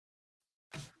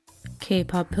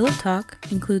K-pop Pillow Talk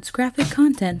includes graphic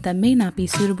content that may not be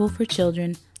suitable for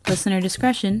children. Listener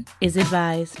discretion is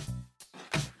advised.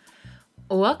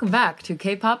 Welcome back to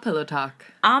K-pop Pillow Talk.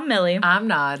 I'm Millie. I'm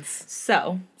Nods.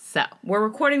 So, we're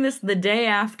recording this the day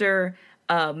after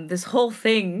this whole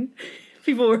thing.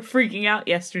 People were freaking out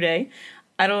yesterday.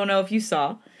 I don't know if you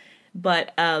saw,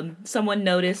 but someone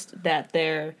noticed that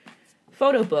their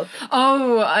photo book...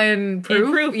 Oh, in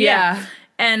proof? Yeah.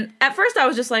 And at first I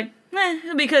was just like,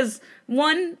 because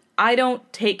one, I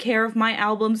don't take care of my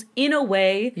albums in a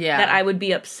way that I would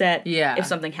be upset if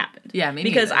something happened. Yeah, me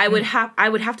because neither. I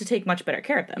would have to take much better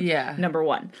care of them. Yeah. Number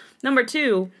one. Number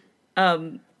two,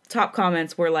 top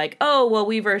comments were like, oh, well,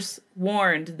 Weverse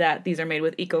warned that these are made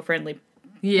with eco-friendly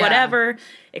whatever,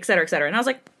 et cetera, et cetera. And I was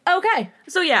like, okay.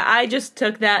 So yeah, I just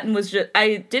took that and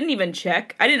I didn't even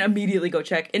check. I didn't immediately go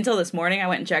check until this morning. I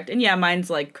went and checked. And yeah, mine's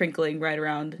like crinkling right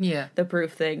around the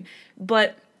proof thing.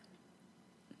 But...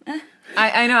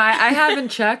 I know, I haven't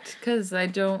checked because I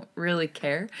don't really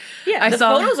care. Yeah, the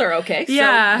photos are okay, so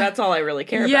that's all I really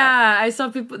care about. Yeah, I saw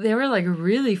people, they were like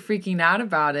really freaking out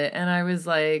about it, and I was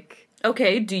like...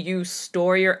 Okay, do you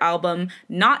store your album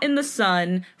not in the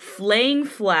sun, laying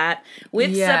flat,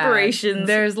 with separations?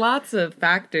 There's lots of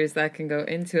factors that can go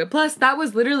into it. Plus, that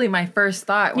was literally my first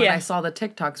thought when I saw the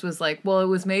TikToks, was like, well, it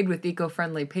was made with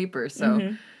eco-friendly paper,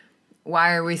 so...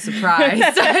 Why are we surprised?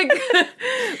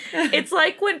 It's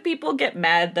like when people get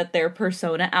mad that their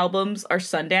Persona albums are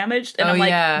sun damaged, and I'm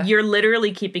like, you're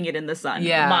literally keeping it in the sun.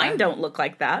 Yeah. Mine don't look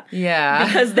like that. Yeah.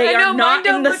 Because they are not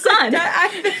in the sun.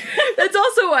 Like that's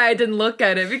also why I didn't look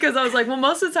at it, because I was like, well,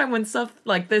 most of the time when stuff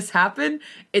like this happen,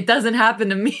 it doesn't happen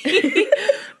to me.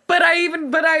 But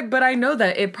I know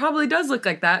that it probably does look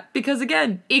like that because,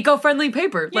 again, eco-friendly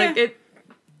paper. Yeah. Like it.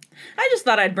 I just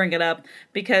thought I'd bring it up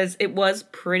because it was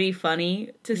pretty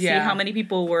funny to see how many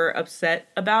people were upset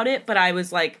about it. But I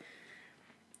was like,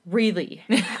 really?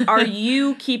 Are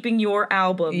you keeping your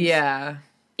albums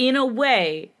in a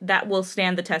way that will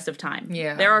stand the test of time?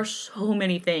 Yeah. There are so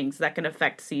many things that can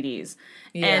affect CDs.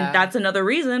 Yeah. And that's another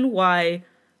reason why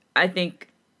I think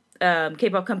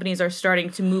K-pop companies are starting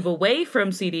to move away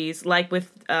from CDs, like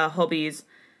with Hobie's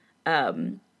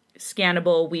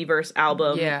scannable Weverse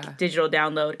album, digital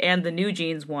download, and the New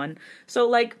Jeans one. So,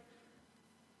 like,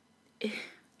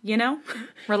 you know?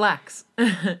 Relax.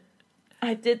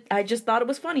 I just thought it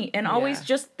was funny. And always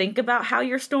just think about how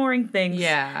you're storing things.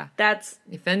 Yeah. That's...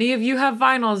 If any of you have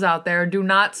vinyls out there, do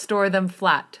not store them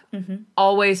flat.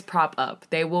 Always prop up.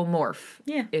 They will morph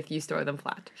if you store them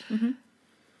flat.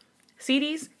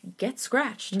 CDs get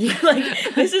scratched.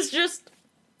 Like, this is just...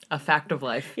 a fact of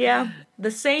life. Yeah.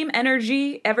 The same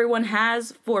energy everyone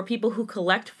has for people who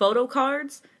collect photo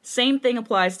cards, same thing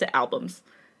applies to albums.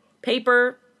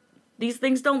 Paper, these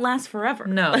things don't last forever.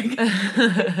 No. Like,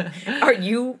 are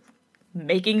you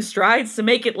making strides to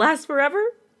make it last forever?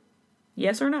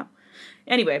 Yes or no?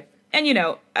 Anyway, and you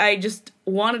know, I just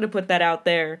wanted to put that out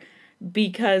there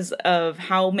because of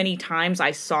how many times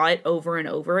I saw it over and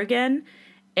over again.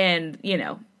 And, you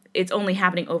know, it's only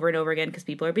happening over and over again because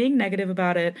people are being negative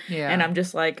about it. Yeah. And I'm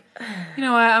just like... You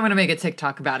know what? I'm going to make a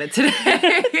TikTok about it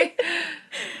today.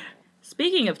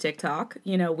 Speaking of TikTok,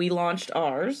 you know, we launched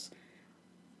ours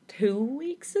 2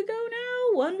 weeks ago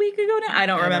now? 1 week ago now? I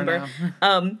don't remember.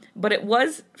 But it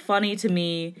was funny to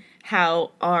me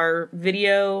how our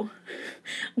video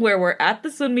where we're at the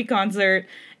Sunmi concert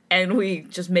and we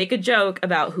just make a joke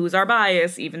about who's our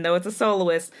bias, even though it's a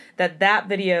soloist, that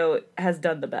video has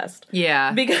done the best.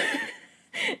 Yeah. Because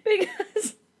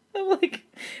I'm like,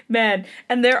 man,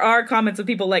 and there are comments of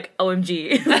people like,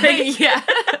 OMG. Like, yeah.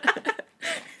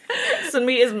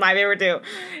 Sunmi is my favorite too.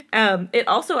 It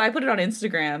also, I put it on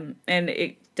Instagram, and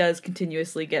it does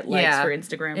continuously get likes for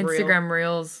Instagram Reels. Instagram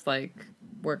Reels, like,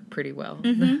 work pretty well.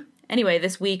 Anyway,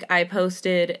 this week I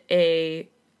posted a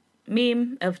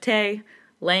meme of Tae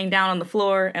laying down on the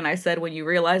floor, and I said, when you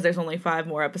realize there's only 5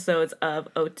 more episodes of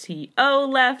OTO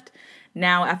left,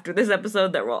 now after this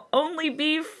episode there will only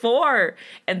be 4,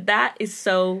 and that is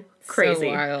so crazy.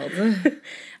 So wild.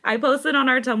 I posted on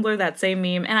our Tumblr that same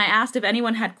meme, and I asked if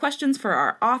anyone had questions for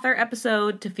our author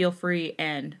episode to feel free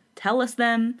and tell us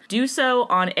them. Do so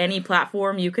on any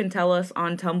platform. You can tell us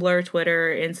on Tumblr, Twitter,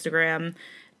 Instagram,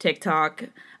 TikTok,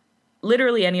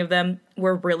 literally any of them.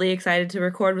 We're really excited to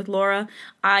record with Laura.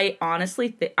 I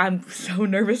honestly I'm so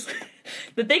nervous.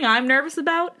 The thing I'm nervous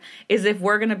about is if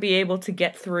we're going to be able to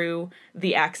get through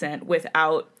the accent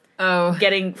without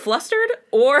getting flustered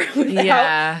or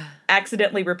without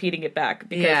accidentally repeating it back.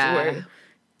 Because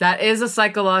that is a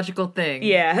psychological thing.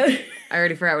 Yeah. I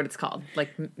already forgot what it's called. Like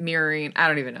mirroring. I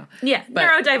don't even know. Yeah. But,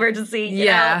 neurodivergency. You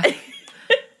know?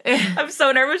 I'm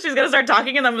so nervous she's going to start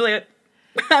talking and I'm like,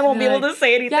 I won't be able to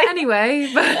say anything. Yeah,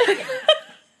 anyway. But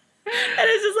And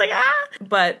it's just like,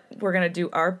 But we're going to do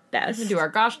our best. do our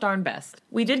gosh darn best.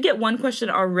 We did get one question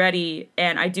already,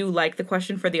 and I do like the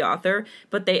question for the author,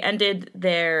 but they ended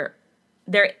their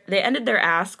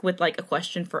ask with like a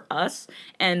question for us,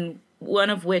 and one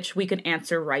of which we can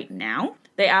answer right now.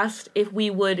 They asked if we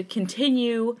would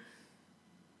continue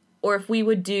or if we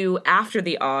would do After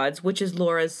the Odds, which is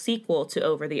Laura's sequel to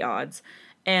Over the Odds.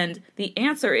 And the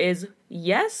answer is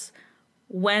yes,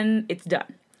 when it's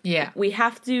done. Yeah. We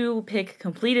have to pick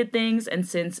completed things, and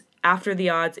since After the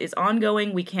Odds is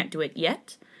ongoing, we can't do it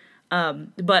yet.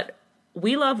 But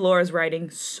we love Laura's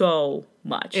writing so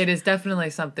much. It is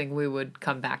definitely something we would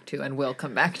come back to and will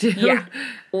come back to. Yeah.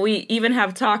 We even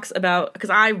have talks about, because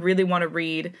I really want to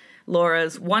read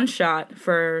Laura's one-shot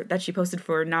that she posted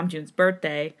for Namjoon's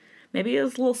birthday. Maybe it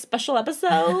was a little special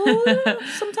episode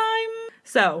sometime.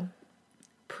 So,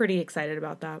 pretty excited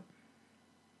about that.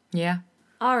 Yeah.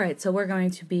 All right, so we're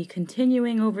going to be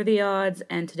continuing Over the Odds,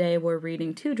 and today we're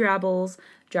reading two Drabbles,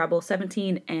 Drabble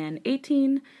 17 and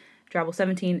 18. Drabble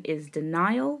 17 is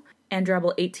Denial, and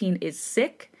Drabble 18 is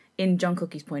Sick, in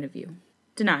Jungkook's point of view.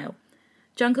 Denial.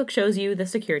 Jungkook shows you the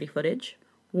security footage,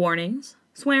 warnings,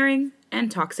 swearing, and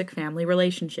toxic family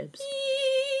relationships.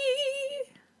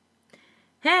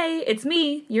 Hey, it's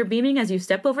me! You're beaming as you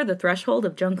step over the threshold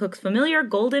of Jungkook's familiar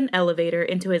golden elevator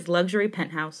into his luxury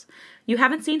penthouse. You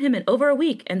haven't seen him in over a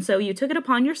week, and so you took it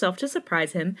upon yourself to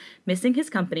surprise him, missing his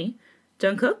company.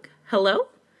 Jungkook, hello?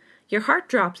 Your heart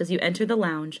drops as you enter the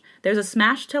lounge. There's a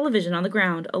smashed television on the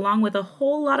ground, along with a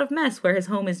whole lot of mess where his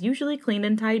home is usually clean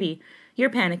and tidy. You're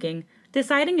panicking,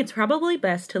 deciding it's probably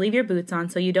best to leave your boots on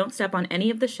so you don't step on any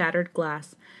of the shattered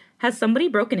glass. Has somebody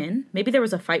broken in? Maybe there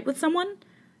was a fight with someone?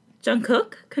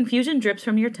 Jungkook? Confusion drips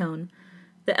from your tone.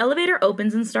 The elevator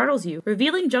opens and startles you,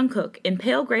 revealing Jungkook in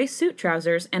pale gray suit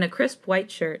trousers and a crisp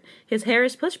white shirt. His hair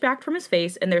is pushed back from his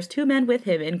face, and there's two men with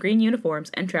him in green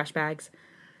uniforms and trash bags.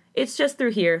 It's just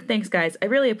through here. Thanks, guys. I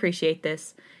really appreciate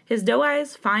this. His doe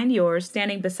eyes find yours,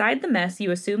 standing beside the mess you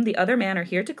assume the other men are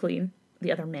here to clean.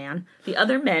 The other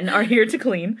men are here to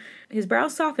clean. His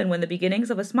brows soften when the beginnings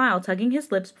of a smile tugging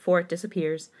his lips before it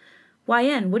disappears.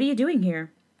 YN, what are you doing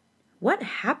here? What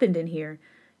happened in here?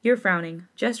 You're frowning,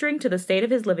 gesturing to the state of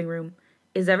his living room.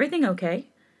 Is everything okay?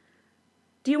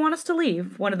 Do you want us to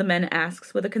leave? One of the men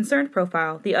asks, with a concerned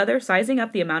profile, the other sizing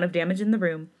up the amount of damage in the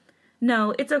room.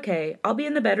 No, it's okay. I'll be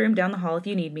in the bedroom down the hall if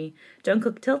you need me.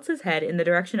 Jungkook tilts his head in the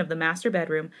direction of the master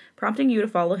bedroom, prompting you to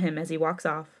follow him as he walks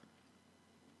off.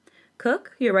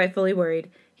 Cook, you're rightfully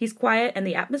worried. He's quiet and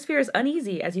the atmosphere is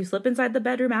uneasy as you slip inside the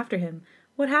bedroom after him.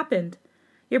 What happened?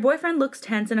 Your boyfriend looks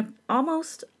tense and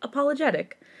almost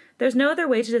apologetic. There's no other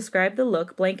way to describe the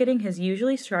look blanketing his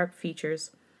usually sharp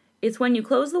features. It's when you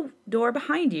close the door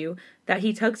behind you that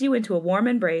he tugs you into a warm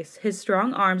embrace, his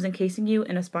strong arms encasing you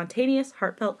in a spontaneous,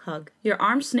 heartfelt hug. Your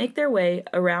arms snake their way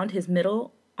around his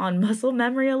middle on muscle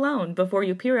memory alone before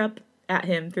you peer up at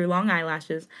him through long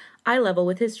eyelashes, eye level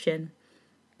with his chin.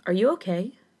 Are you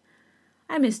okay?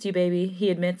 I missed you, baby, he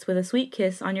admits with a sweet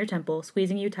kiss on your temple,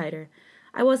 squeezing you tighter.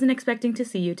 I wasn't expecting to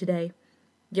see you today.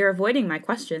 You're avoiding my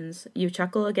questions. You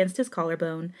chuckle against his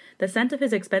collarbone, the scent of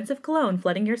his expensive cologne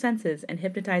flooding your senses and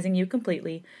hypnotizing you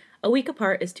completely. A week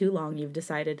apart is too long, you've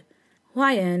decided.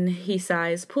 YN, he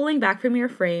sighs, pulling back from your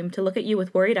frame to look at you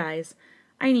with worried eyes.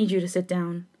 I need you to sit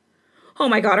down. Oh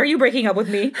my god, are you breaking up with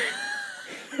me?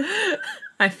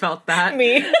 I felt that.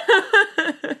 Me.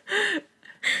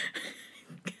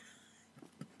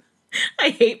 I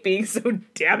hate being so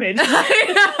damaged.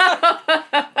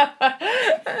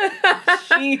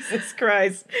 Jesus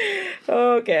Christ.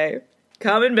 Okay.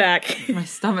 Coming back. My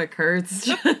stomach hurts.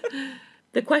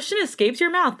 The question escapes your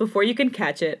mouth before you can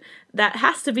catch it. That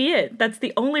has to be it. That's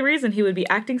the only reason he would be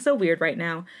acting so weird right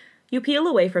now. You peel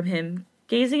away from him,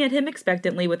 gazing at him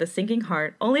expectantly with a sinking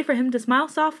heart, only for him to smile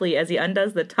softly as he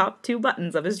undoes the top two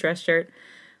buttons of his dress shirt.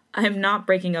 I'm not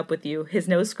breaking up with you. His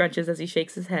nose scrunches as he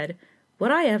shakes his head.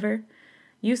 Would I ever?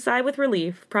 You sigh with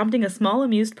relief, prompting a small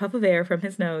amused puff of air from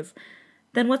his nose.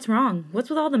 Then what's wrong? What's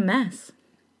with all the mess?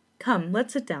 Come,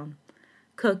 let's sit down.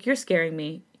 Cook, you're scaring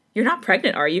me. You're not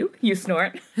pregnant, are you? You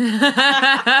snort. It's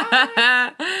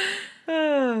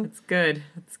good.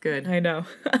 It's good. I know.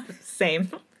 Same.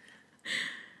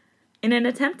 In an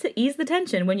attempt to ease the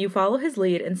tension when you follow his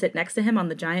lead and sit next to him on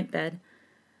the giant bed.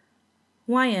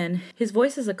 YN, his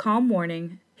voice is a calm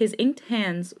warning. His inked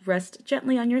hands rest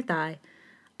gently on your thigh.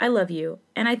 I love you,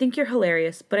 and I think you're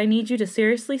hilarious, but I need you to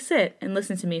seriously sit and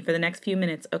listen to me for the next few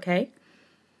minutes, okay?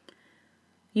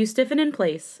 You stiffen in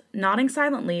place, nodding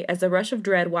silently as a rush of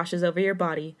dread washes over your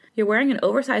body. You're wearing an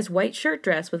oversized white shirt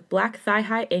dress with black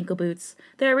thigh-high ankle boots.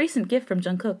 They're a recent gift from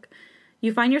Jungkook.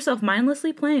 You find yourself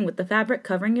mindlessly playing with the fabric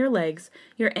covering your legs.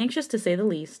 You're anxious to say the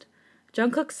least.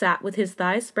 Jungkook sat with his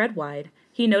thighs spread wide.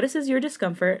 He notices your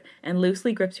discomfort and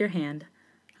loosely grips your hand.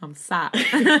 I'm sat.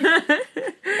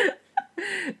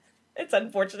 It's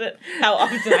unfortunate how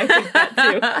often I think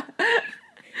that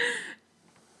too.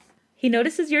 He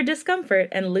notices your discomfort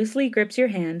and loosely grips your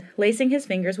hand, lacing his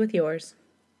fingers with yours.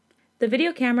 The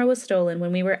video camera was stolen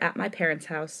when we were at my parents'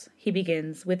 house. He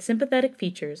begins, with sympathetic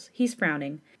features. He's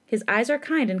frowning. His eyes are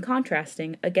kind and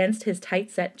contrasting against his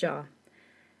tight-set jaw.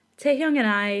 Taehyung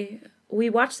and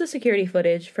we watched the security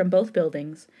footage from both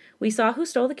buildings. We saw who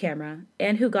stole the camera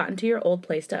and who got into your old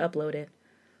place to upload it.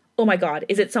 Oh my god,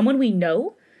 is it someone we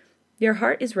know? Your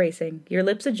heart is racing, your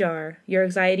lips ajar, your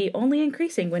anxiety only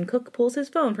increasing when Cook pulls his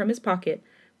phone from his pocket,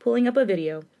 pulling up a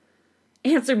video.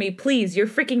 Answer me, please, you're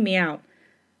freaking me out.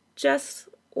 Just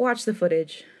watch the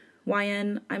footage.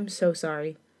 YN, I'm so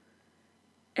sorry.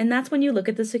 And that's when you look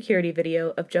at the security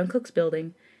video of Jungkook's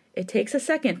building. It takes a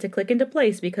second to click into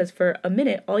place because for a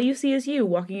minute all you see is you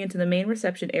walking into the main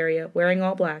reception area wearing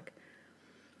all black.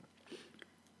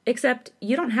 Except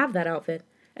you don't have that outfit,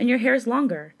 and your hair's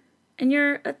longer. And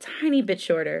you're a tiny bit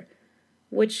shorter,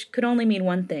 which could only mean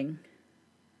one thing.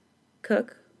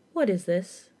 Cook, what is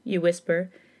this? You whisper,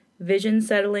 vision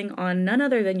settling on none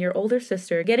other than your older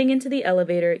sister getting into the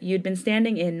elevator you'd been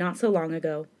standing in not so long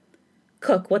ago.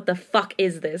 Cook, what the fuck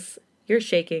is this? You're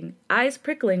shaking, eyes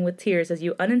prickling with tears as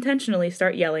you unintentionally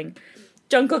start yelling.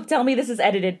 Jungkook, tell me this is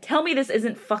edited. Tell me this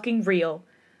isn't fucking real.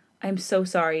 I'm so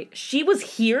sorry. She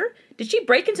was here? Did she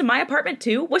break into my apartment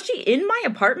too? Was she in my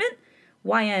apartment?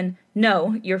 YN,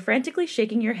 no, you're frantically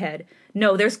shaking your head.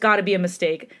 No, there's gotta be a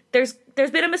mistake. There's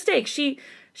been a mistake. She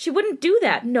wouldn't do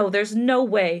that. No, there's no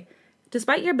way.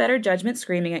 Despite your better judgment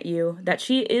screaming at you that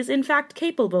she is in fact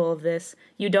capable of this,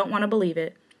 you don't want to believe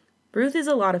it. Ruth is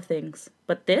a lot of things,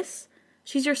 but this?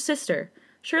 She's your sister.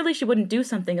 Surely she wouldn't do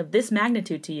something of this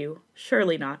magnitude to you.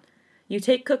 Surely not. You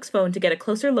take Cook's phone to get a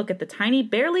closer look at the tiny,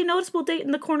 barely noticeable date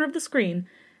in the corner of the screen.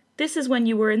 This is when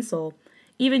you were in Seoul.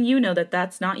 Even you know that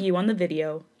that's not you on the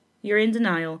video. You're in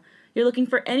denial. You're looking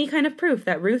for any kind of proof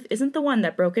that Ruth isn't the one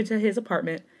that broke into his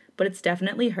apartment, but it's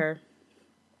definitely her.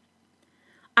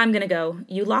 I'm gonna go.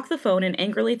 You lock the phone and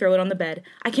angrily throw it on the bed.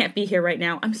 I can't be here right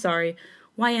now. I'm sorry.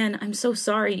 YN, I'm so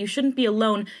sorry. You shouldn't be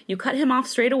alone. You cut him off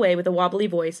straight away with a wobbly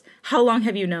voice. How long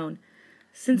have you known?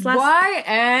 Since last...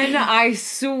 YN, I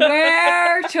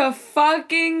swear to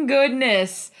fucking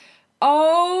goodness.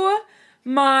 Oh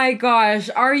my gosh.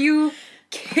 Are you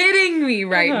kidding me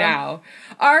right now?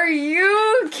 Are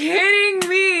you kidding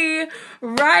me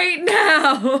right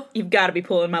now? You've got to be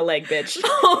pulling my leg, bitch.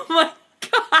 Oh my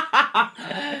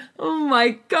god. Oh my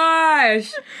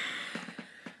gosh.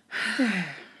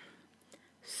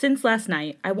 Since last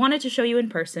night, I wanted to show you in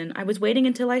person. I was waiting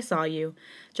until I saw you.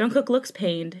 Jungkook looks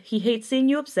pained. He hates seeing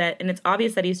you upset, and it's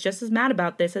obvious that he's just as mad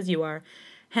about this as you are.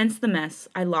 Hence the mess.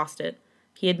 I lost it.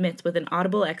 He admits with an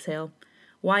audible exhale.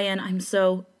 YN, I'm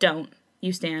so... Don't.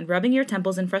 You stand, rubbing your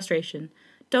temples in frustration.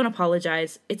 Don't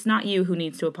apologize. It's not you who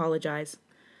needs to apologize.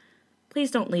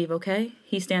 Please don't leave, okay?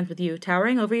 He stands with you,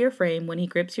 towering over your frame when he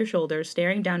grips your shoulders,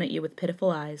 staring down at you with pitiful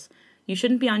eyes. You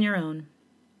shouldn't be on your own.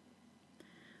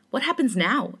 What happens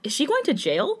now? Is she going to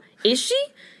jail? Is she?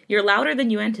 You're louder than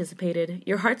you anticipated.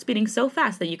 Your heart's beating so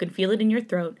fast that you can feel it in your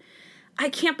throat. I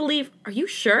can't believe... Are you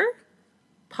sure?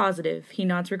 Positive. He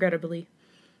nods regrettably.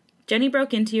 Jenny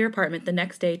broke into your apartment the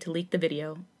next day to leak the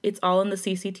video. It's all in the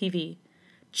CCTV.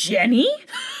 Jenny?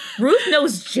 Ruth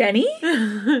knows Jenny?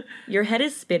 Your head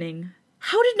is spinning.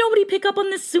 How did nobody pick up on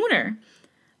this sooner?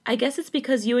 I guess it's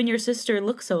because you and your sister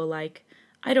look so alike.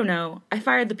 I don't know. I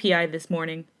fired the PI this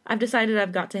morning. I've decided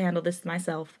I've got to handle this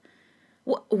myself.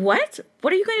 What?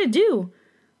 What are you going to do?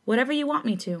 Whatever you want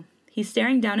me to. He's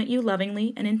staring down at you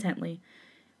lovingly and intently.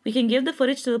 We can give the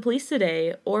footage to the police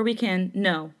today, or we can...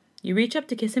 No. You reach up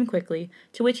to kiss him quickly,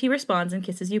 to which he responds and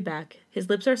kisses you back. His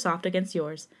lips are soft against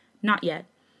yours. Not yet.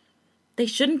 They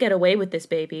shouldn't get away with this,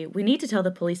 baby. We need to tell the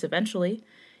police eventually.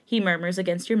 He murmurs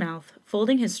against your mouth,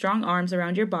 folding his strong arms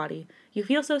around your body. You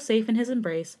feel so safe in his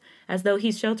embrace, as though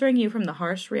he's sheltering you from the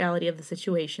harsh reality of the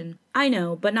situation. I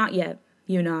know, but not yet.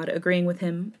 You nod, agreeing with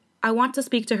him. I want to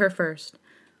speak to her first.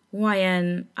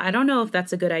 YN, I don't know if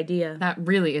that's a good idea. That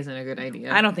really isn't a good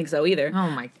idea. I don't think so either. Oh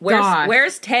my god.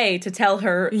 Where's Tay to tell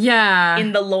her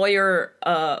in the lawyer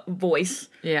voice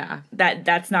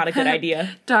that's not a good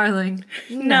idea? Darling,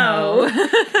 no.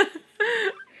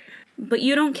 But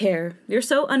you don't care. You're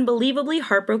so unbelievably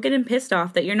heartbroken and pissed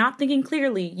off that you're not thinking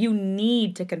clearly. You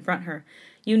need to confront her.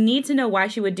 You need to know why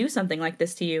she would do something like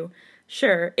this to you.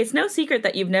 Sure, it's no secret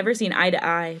that you've never seen eye to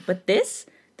eye, but this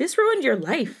ruined your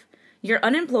life. You're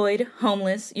unemployed,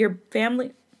 homeless, your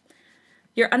family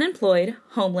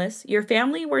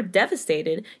were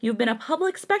devastated, you've been a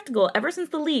public spectacle ever since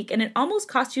the leak, and it almost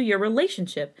cost you your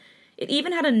relationship. It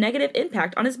even had a negative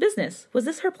impact on his business. Was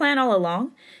this her plan all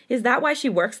along? Is that why she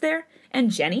works there?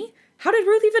 And Jenny? How did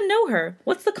Ruth even know her?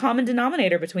 What's the common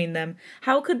denominator between them?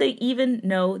 How could they even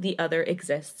know the other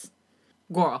exists?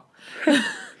 Girl.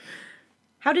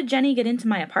 How did Jenny get into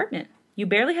my apartment? You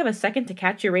barely have a second to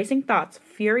catch your racing thoughts,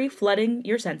 fury flooding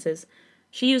your senses.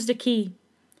 She used a key.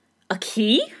 A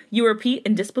key? You repeat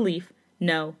in disbelief.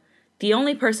 No. The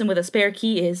only person with a spare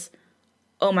key is...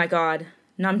 Oh my god.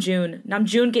 Namjoon.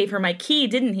 Namjoon gave her my key,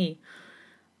 didn't he?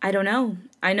 I don't know.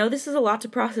 I know this is a lot to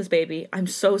process, baby. I'm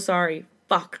so sorry.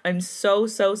 Fuck. I'm so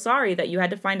sorry that you had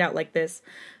to find out like this.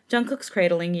 Jungkook's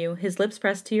cradling you, his lips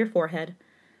pressed to your forehead.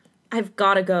 I've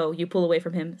gotta go. You pull away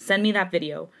from him. Send me that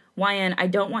video. YN, I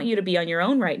don't want you to be on your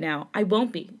own right now. I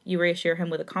won't be. You reassure him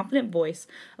with a confident voice,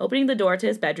 opening the door to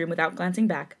his bedroom without glancing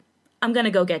back. I'm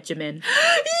gonna go get Jimin.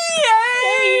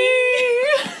 Yay!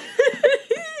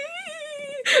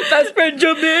 Best friend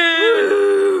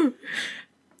Jimin!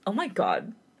 Oh my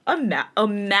god. Oh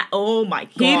my god.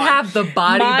 He'd have the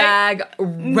body bag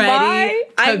ready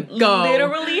to go. I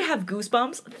literally have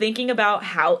goosebumps thinking about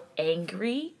how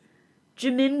angry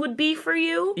Jimin would be for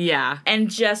you. Yeah. And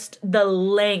just the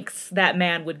lengths that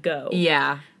man would go.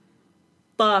 Yeah.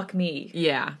 Fuck me.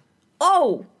 Yeah.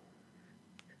 Oh!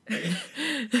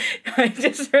 I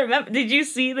just remember. Did you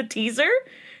see the teaser?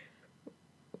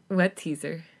 What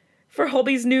teaser? For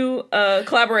Holby's new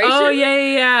collaboration? Oh,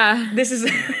 yeah. This is...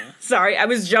 Sorry, I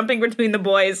was jumping between the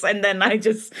boys, and then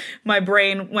my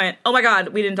brain went, oh my god,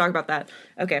 we didn't talk about that.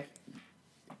 Okay.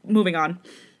 Moving on.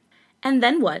 And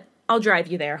then what? I'll drive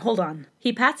you there. Hold on.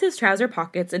 He pats his trouser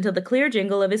pockets until the clear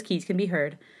jingle of his keys can be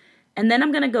heard. And then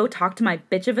I'm gonna go talk to my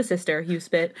bitch of a sister, you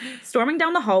spit, storming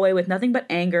down the hallway with nothing but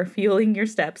anger fueling your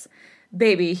steps.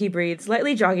 Baby, he breathes,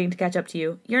 lightly jogging to catch up to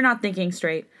you. You're not thinking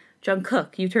straight.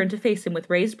 Jungkook, you turn to face him with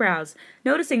raised brows,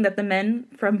 noticing that the men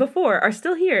from before are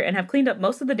still here and have cleaned up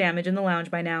most of the damage in the lounge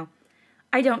by now.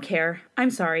 I don't care. I'm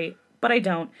sorry, but I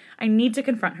don't. I need to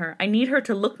confront her. I need her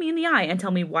to look me in the eye and tell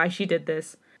me why she did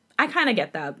this. I kind of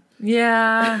get that.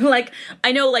 Yeah.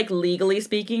 I know, legally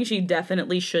speaking, she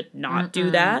definitely should not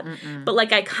do that.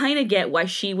 But, I kind of get why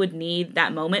she would need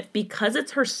that moment because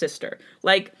it's her sister.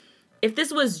 If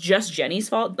this was just Jenny's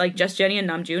fault, just Jenny and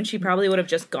Namjoon, she probably would have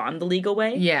just gone the legal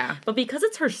way. Yeah. But because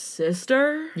it's her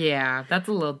sister... Yeah, that's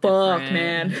a little different. Fuck,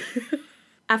 man.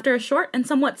 After a short and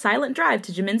somewhat silent drive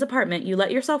to Jimin's apartment, you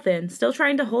let yourself in, still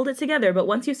trying to hold it together, but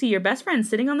once you see your best friend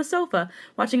sitting on the sofa,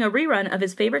 watching a rerun of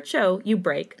his favorite show, you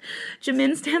break.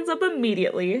 Jimin stands up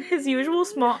immediately. His usual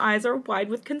small eyes are wide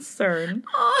with concern.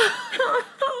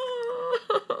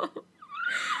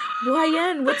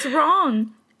 YN, what's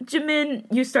wrong? Jimin,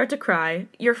 you start to cry.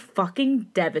 You're fucking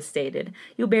devastated.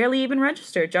 You barely even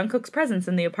register Jungkook's presence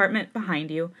in the apartment behind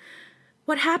you.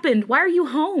 What happened? Why are you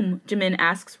home? Jimin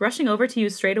asks, rushing over to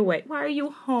you straight away. Why are you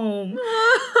home?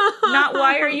 Not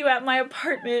why are you at my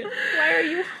apartment? Why are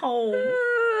you home?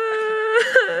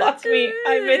 Fuck me.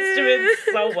 I miss Jimin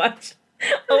so much.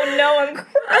 Oh no, I'm crying.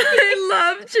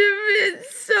 I love Jimin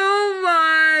so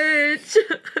much.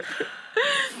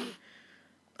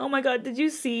 Oh my god, did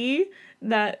you see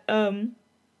that in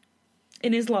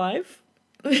his live?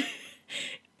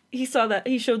 He showed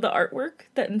the artwork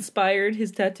that inspired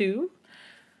his tattoo.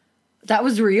 That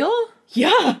was real?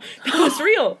 Yeah, that was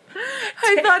real.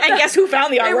 And guess who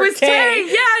found the artwork? It was Tay.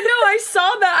 Yeah, no, I saw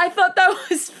that. I thought that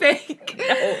was fake.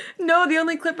 No, the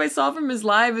only clip I saw from his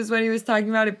live is when he was talking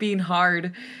about it being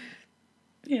hard.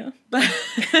 Yeah. I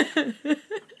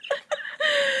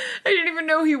didn't even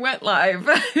know he went live.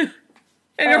 I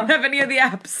don't have any of the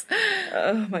apps.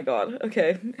 Oh my god.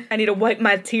 Okay. I need to wipe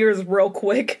my tears real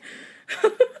quick.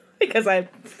 Because I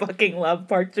fucking love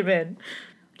Park Jimin.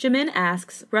 Jimin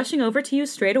asks, rushing over to you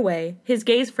straight away, his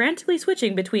gaze frantically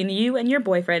switching between you and your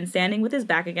boyfriend standing with his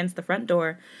back against the front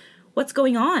door. What's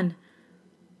going on?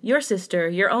 Your sister,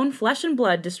 your own flesh and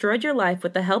blood, destroyed your life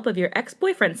with the help of your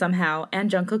ex-boyfriend somehow, and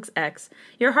Jungkook's ex.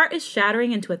 Your heart is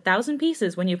shattering into 1,000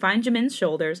 pieces when you find Jimin's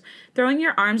shoulders, throwing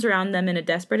your arms around them in a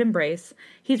desperate embrace.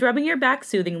 He's rubbing your back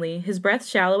soothingly, his breath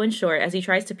shallow and short as he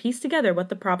tries to piece together what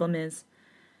the problem is.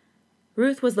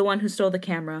 Ruth was the one who stole the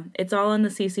camera. It's all on the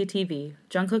CCTV.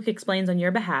 Jungkook explains on your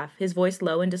behalf, his voice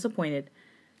low and disappointed.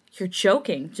 You're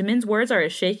joking. Jimin's words are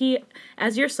as shaky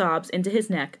as your sobs into his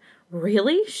neck.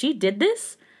 Really? She did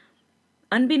this?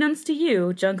 Unbeknownst to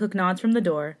you, Jungkook nods from the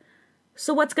door.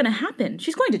 So what's gonna happen?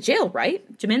 She's going to jail,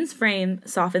 right? Jimin's frame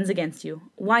softens against you.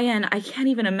 YN, I can't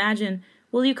even imagine.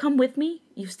 Will you come with me?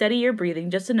 You steady your breathing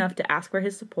just enough to ask for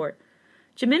his support.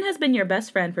 Jimin has been your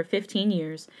best friend for 15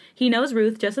 years. He knows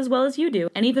Ruth just as well as you do,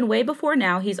 and even way before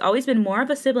now, he's always been more of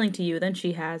a sibling to you than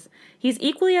she has. He's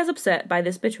equally as upset by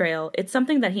this betrayal. It's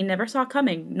something that he never saw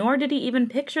coming, nor did he even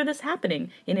picture this happening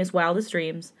in his wildest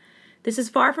dreams. This is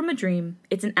far from a dream.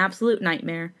 It's an absolute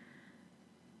nightmare.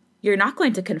 You're not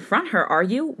going to confront her, are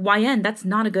you? YN, that's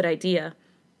not a good idea.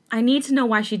 I need to know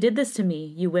why she did this to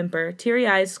me, you whimper, teary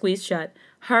eyes squeezed shut.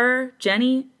 Her,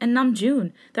 Jenny, and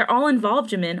Namjoon. They're all involved,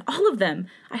 Jimin. All of them.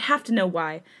 I have to know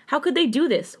why. How could they do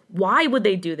this? Why would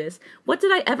they do this? What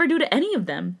did I ever do to any of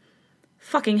them?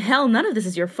 Fucking hell, none of this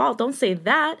is your fault. Don't say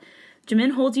that.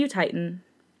 Jimin holds you tighten.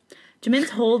 Jimin's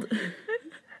hold...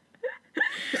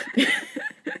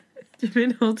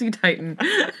 Jimin holds you tighten.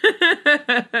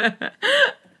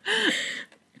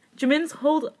 Jimin's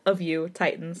hold of you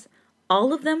tightens.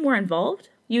 All of them were involved?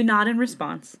 You nod in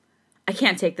response. I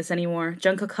can't take this anymore.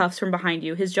 Jungkook huffs from behind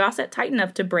you, his jaw set tight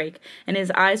enough to break, and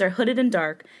his eyes are hooded and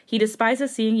dark. He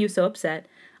despises seeing you so upset.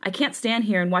 I can't stand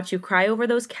here and watch you cry over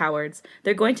those cowards.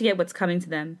 They're going to get what's coming to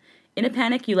them. In a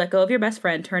panic, you let go of your best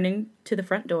friend, turning to the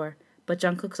front door. But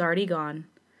Jungkook's already gone.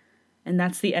 And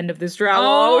that's the end of this drama.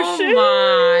 Oh shit.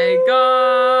 My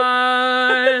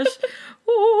gosh.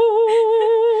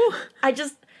 Ooh.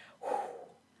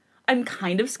 I'm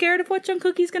kind of scared of what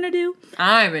Jungkook's gonna do.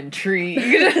 I'm intrigued.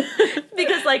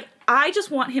 Because, I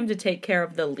just want him to take care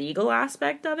of the legal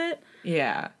aspect of it.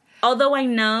 Yeah. Although I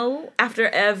know, after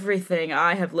everything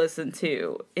I have listened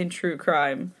to in true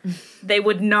crime, they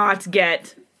would not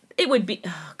get... It would be...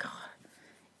 Oh, God.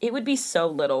 It would be so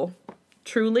little.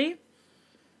 Truly.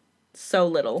 So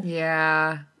little.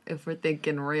 Yeah. If we're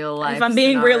thinking real life If I'm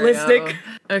being scenario. realistic.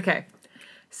 Okay.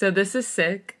 So this is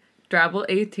sick. Drabble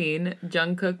 18.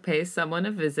 Jungkook pays someone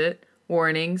a visit.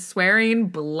 Warning, swearing,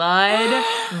 blood,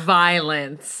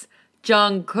 violence.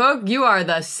 Jungkook, you are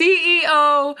the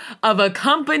CEO of a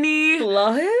company.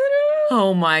 Blood?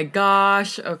 Oh my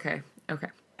gosh. Okay.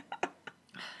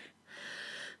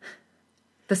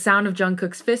 The sound of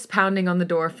Jungkook's fist pounding on the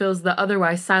door fills the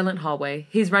otherwise silent hallway.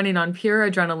 He's running on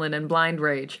pure adrenaline and blind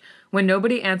rage. When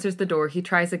nobody answers the door, he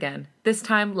tries again. This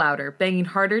time louder, banging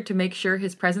harder to make sure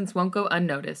his presence won't go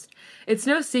unnoticed. It's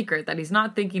no secret that he's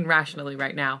not thinking rationally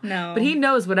right now. No. But he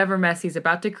knows whatever mess he's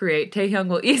about to create, Taehyung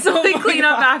will easily clean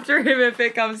up after him if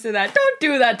it comes to that. Don't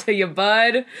do that to you,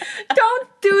 bud. Don't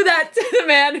do that to the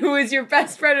man who is your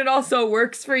best friend and also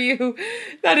works for you.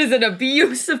 That is an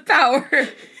abuse of power.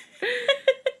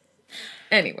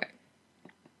 Anyway.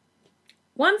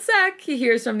 One sec, he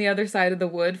hears from the other side of the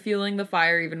wood, fueling the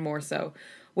fire even more so.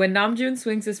 When Namjoon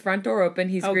swings his front door open,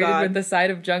 he's greeted with the sight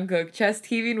of Jungkook, chest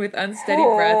heaving with unsteady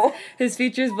breaths, his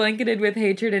features blanketed with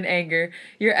hatred and anger.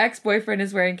 Your ex-boyfriend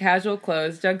is wearing casual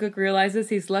clothes. Jungkook realizes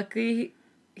he's luckily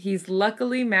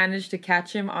managed to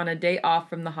catch him on a day off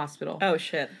from the hospital. Oh,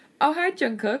 shit. Oh, hi,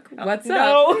 Jungkook. What's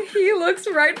up? He looks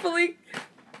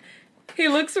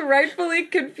rightfully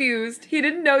confused. He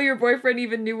didn't know your boyfriend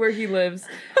even knew where he lives.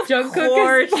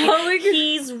 Jungkook is falling.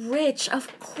 He's rich.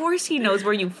 Of course he knows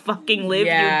where you fucking live,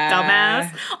 you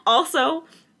dumbass. Also,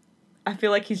 I feel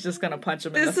like he's just gonna punch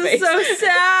him in the face. This is so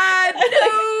sad.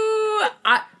 No!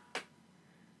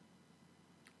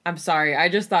 I'm sorry. I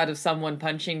just thought of someone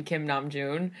punching Kim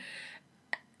Namjoon.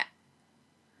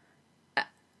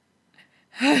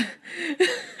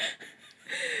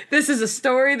 This is a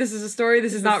story. This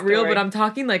is not real, but I'm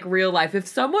talking like real life. If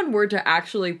someone were to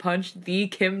actually punch the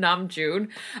Kim Namjoon,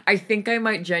 I think I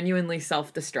might genuinely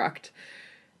self-destruct.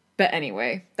 But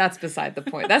anyway, that's beside the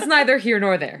point. That's neither here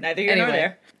nor there. Neither here nor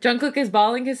there. Jungkook is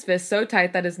balling his fist so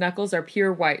tight that his knuckles are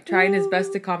pure white, trying his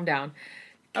best to calm down.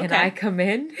 Can I come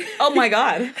in? Oh my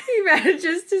God. He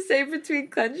manages to say between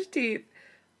clenched teeth,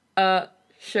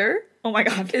 sure? Oh my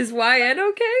God. Is YN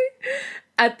okay?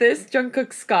 At this,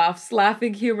 Jungkook scoffs,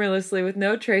 laughing humorlessly with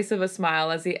no trace of a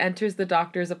smile as he enters the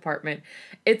doctor's apartment.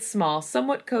 It's small,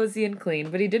 somewhat cozy and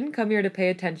clean, but he didn't come here to pay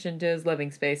attention to his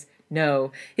living space.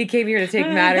 No, he came here to take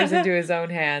matters into his own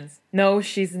hands. No,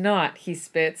 she's not, he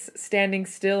spits, standing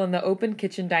still in the open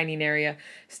kitchen dining area,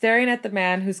 staring at the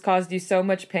man who's caused you so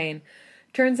much pain.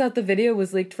 Turns out the video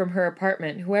was leaked from her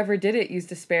apartment. Whoever did it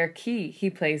used a spare key. He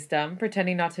plays dumb,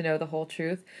 pretending not to know the whole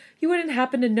truth. You wouldn't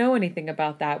happen to know anything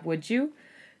about that, would you?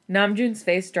 Namjoon's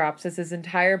face drops as his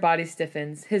entire body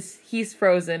stiffens. He's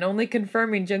frozen, only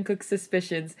confirming Jungkook's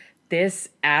suspicions. This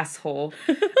asshole.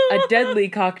 A deadly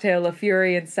cocktail of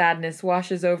fury and sadness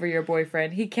washes over your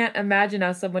boyfriend. He can't imagine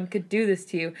how someone could do this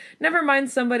to you. Never mind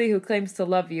somebody who claims to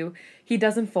love you. He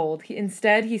doesn't fold.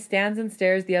 Instead, he stands and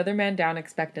stares the other man down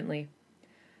expectantly.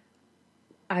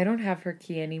 I don't have her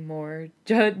key anymore,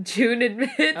 June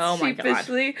admits Oh my God.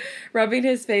 sheepishly, rubbing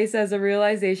his face as a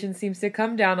realization seems to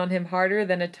come down on him harder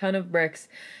than a ton of bricks.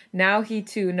 Now he,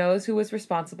 too, knows who was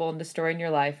responsible in destroying your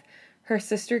life. Her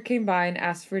sister came by and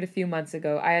asked for it a few months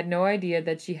ago. I had no idea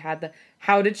that she had the...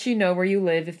 How did she know where you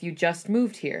live if you just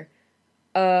moved here?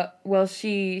 Well,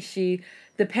 she...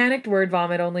 The panicked word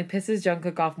vomit only pisses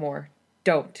Jungkook off more.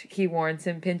 Don't, he warns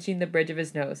him, pinching the bridge of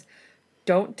his nose.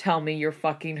 Don't tell me you're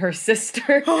fucking her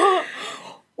sister.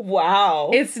 Wow.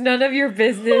 It's none of your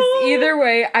business. Either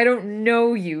way, I don't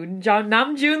know you.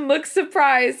 Namjoon looks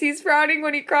surprised. He's frowning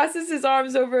when he crosses his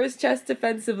arms over his chest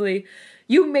defensively.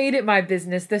 You made it my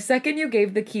business the second you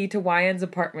gave the key to YN's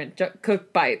apartment.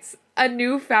 Jungkook bites. A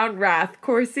newfound wrath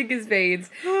coursing his veins.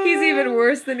 He's even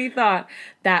worse than he thought.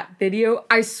 That video,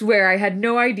 I swear I had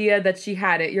no idea that she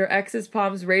had it. Your ex's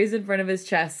palms raised in front of his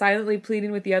chest, silently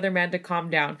pleading with the other man to calm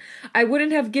down. I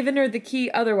wouldn't have given her the key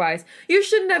otherwise. You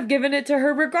shouldn't have given it to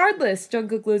her regardless.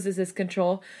 Jungkook loses his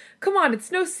control. Come on,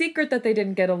 it's no secret that they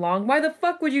didn't get along. Why the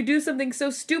fuck would you do something so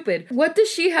stupid? What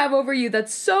does she have over you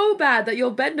that's so bad that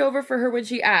you'll bend over for her when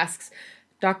she asks?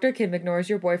 Dr. Kim ignores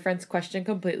your boyfriend's question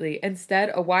completely. Instead,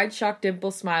 a wide shocked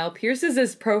dimple smile pierces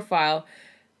his profile.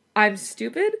 I'm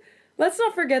stupid? Let's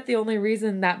not forget the only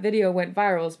reason that video went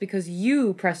viral is because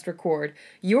you pressed record.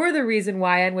 You're the reason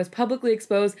YN was publicly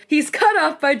exposed. He's cut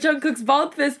off by Jungkook's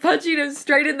bald fist punching him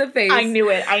straight in the face. I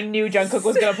knew it. I knew Jungkook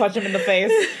was going to punch him in the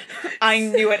face. I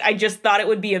knew it. I just thought it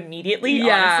would be immediately,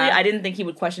 honestly. I didn't think he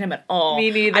would question him at all. Me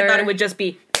neither. I thought it would just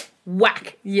be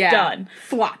whack. Yeah. Done.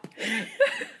 Flop.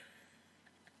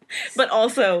 But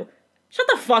also, shut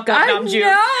the fuck up, Namjoon.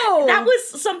 know. That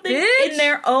was something Bitch. in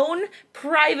their own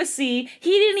privacy. He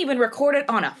didn't even record it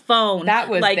on a phone. That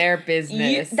was their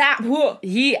business.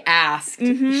 He asked.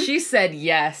 Mm-hmm. She said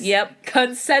yes. Yep.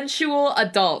 Consensual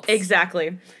adults.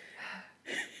 Exactly.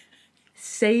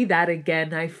 Say that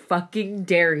again, I fucking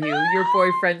dare you, your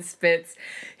boyfriend spits.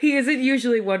 He isn't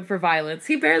usually one for violence.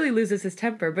 He barely loses his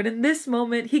temper, but in this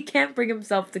moment, he can't bring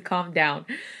himself to calm down.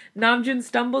 Namjoon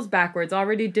stumbles backwards,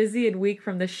 already dizzy and weak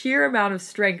from the sheer amount of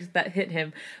strength that hit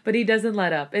him, but he doesn't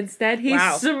let up. Instead, he's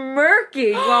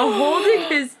smirking while holding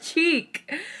his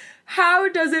cheek. How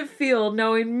does it feel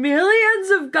knowing millions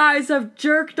of guys have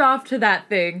jerked off to that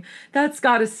thing? That's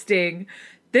gotta sting.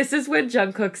 This is when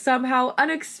Jungkook somehow,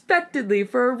 unexpectedly,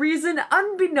 for a reason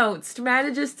unbeknownst,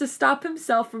 manages to stop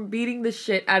himself from beating the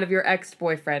shit out of your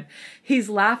ex-boyfriend. He's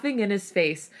laughing in his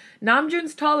face.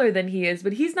 Namjoon's taller than he is,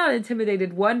 but he's not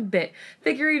intimidated one bit,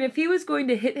 figuring if he was going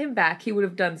to hit him back, he would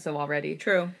have done so already.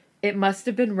 True. It must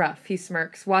have been rough, he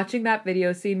smirks, watching that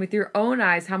video, seeing with your own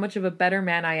eyes how much of a better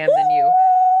man I am than you.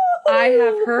 I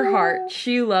have her heart.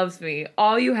 She loves me.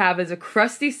 All you have is a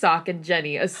crusty sock and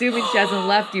Jenny, assuming she hasn't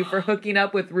left you for hooking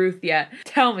up with Ruth yet.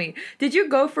 Tell me, did you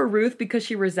go for Ruth because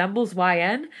she resembles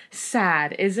YN?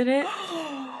 Sad, isn't it?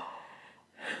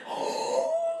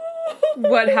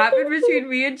 What happened between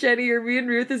me and Jenny or me and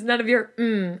Ruth is none of your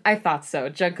I thought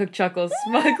so. Jungkook chuckles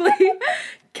smugly.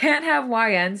 Can't have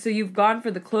YN, so you've gone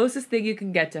for the closest thing you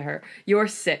can get to her. You're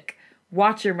sick.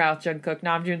 Watch your mouth, Jungkook.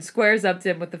 Namjoon squares up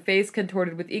to him with the face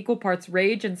contorted with equal parts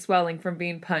rage and swelling from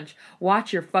being punched.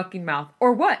 Watch your fucking mouth.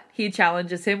 Or what? He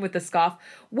challenges him with a scoff.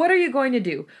 What are you going to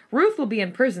do? Ruth will be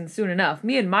in prison soon enough.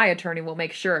 Me and my attorney will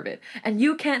make sure of it. And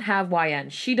you can't have YN.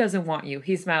 She doesn't want you.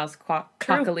 He smiles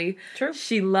cockily. True.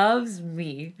 She loves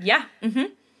me. Yeah. Mm-hmm.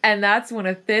 And that's when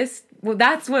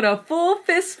a full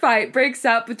fist fight breaks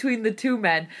out between the two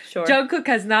men. Sure. Jungkook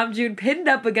has Namjoon pinned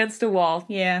up against a wall.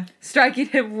 Yeah. Striking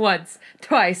him once,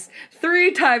 twice,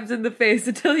 3 times in the face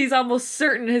until he's almost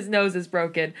certain his nose is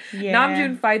broken. Yeah.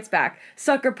 Namjoon fights back,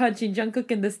 sucker punching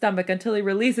Jungkook in the stomach until he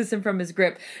releases him from his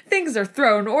grip. Things are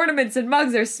thrown, ornaments and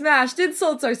mugs are smashed,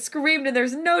 insults are screamed, and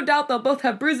there's no doubt they'll both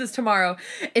have bruises tomorrow.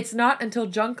 It's not until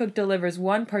Jungkook delivers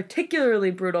one particularly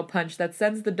brutal punch that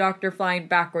sends the doctor flying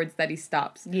backwards that he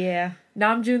stops. Yeah.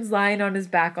 Namjoon's lying on his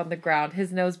back on the ground,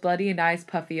 his nose bloody and eyes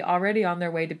puffy, already on their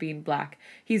way to being black.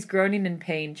 He's groaning in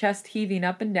pain, chest heaving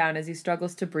up and down as he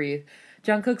struggles to breathe.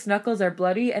 Jungkook's knuckles are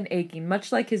bloody and aching,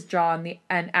 much like his jaw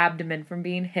and abdomen from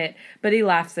being hit, but he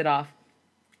laughs it off.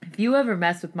 If you ever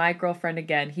mess with my girlfriend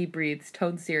again, he breathes,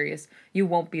 tone serious, you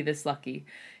won't be this lucky.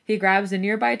 He grabs a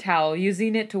nearby towel,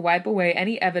 using it to wipe away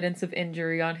any evidence of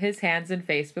injury on his hands and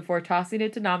face before tossing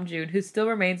it to Namjoon, who still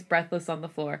remains breathless on the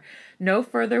floor. No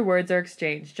further words are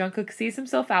exchanged. Jungkook sees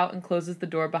himself out and closes the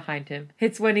door behind him.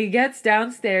 It's when he gets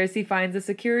downstairs he finds a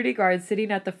security guard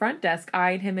sitting at the front desk,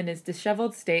 eyeing him in his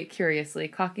disheveled state curiously,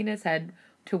 cocking his head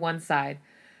to one side.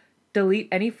 Delete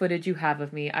any footage you have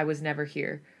of me. I was never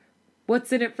here.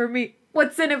 What's in it for me?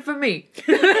 What's in it for me?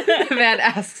 The man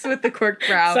asks with the quirked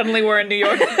brow. Suddenly we're in New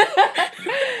York.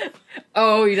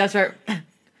 Oh, that's right.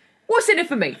 What's in it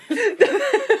for me?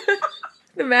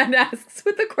 The man asks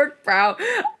with a quirked brow,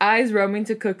 eyes roaming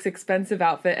to Cook's expensive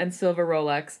outfit and silver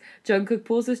Rolex. Jungkook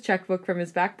pulls his checkbook from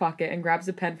his back pocket and grabs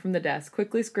a pen from the desk,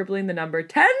 quickly scribbling the number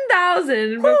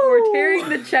 10,000 before tearing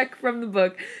the check from the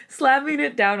book, slamming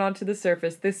it down onto the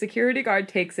surface. The security guard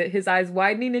takes it, his eyes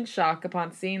widening in shock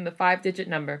upon seeing the 5-digit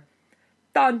number.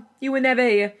 Don, you were never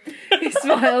here. He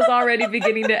smiles, already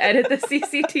beginning to edit the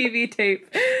CCTV tape.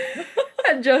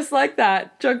 And just like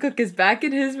that, Jungkook is back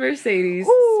in his Mercedes,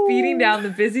 speeding down the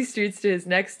busy streets to his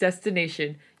next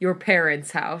destination, your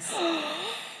parents' house. Oh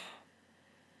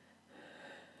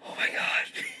my god.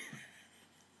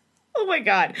 Oh my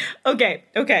god. Okay.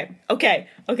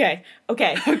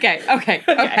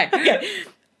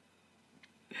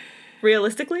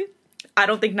 Realistically, I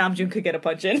don't think Namjoon could get a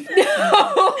punch in.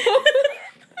 No.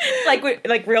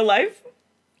 like real life.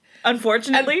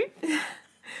 Unfortunately.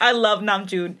 I love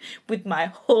Namjoon with my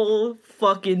whole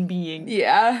fucking being.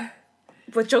 Yeah.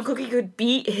 But Jungkook could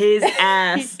beat his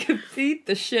ass. He could beat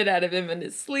the shit out of him in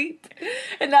his sleep.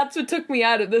 And that's what took me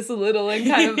out of this a little and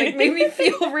kind of like made me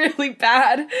feel really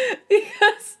bad.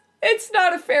 Because it's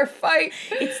not a fair fight.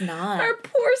 It's not. Our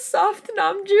poor soft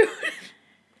Namjoon.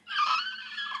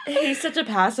 He's such a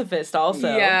pacifist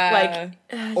also. Yeah.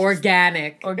 Like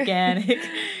organic.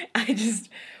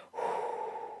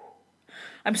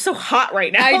 I'm so hot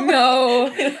right now. I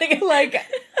know. like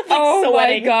oh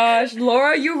sweating. My gosh.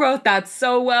 Laura, you wrote that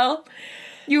so well.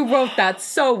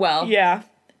 Yeah.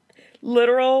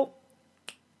 Literal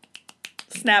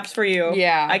snaps for you.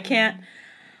 Yeah. I can't.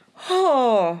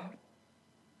 Oh.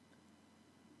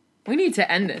 We need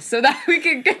to end this so that we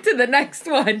can get to the next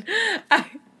one.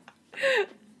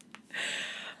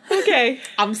 Okay.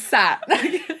 I'm sad.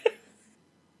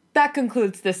 That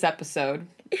concludes this episode.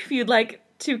 If you'd like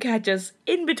to catch us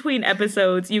in between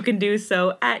episodes, you can do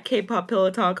so at K-Pop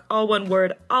Pillow Talk, all one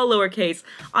word, all lowercase,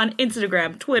 on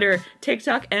Instagram, Twitter,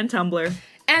 TikTok, and Tumblr.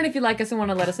 And if you like us and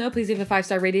want to let us know, please leave a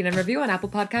 5-star rating and review on Apple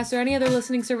Podcasts or any other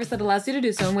listening service that allows you to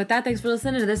do so. And with that, thanks for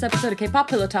listening to this episode of K-Pop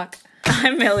Pillow Talk.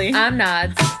 I'm Millie. I'm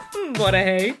Nods. What a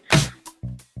hey.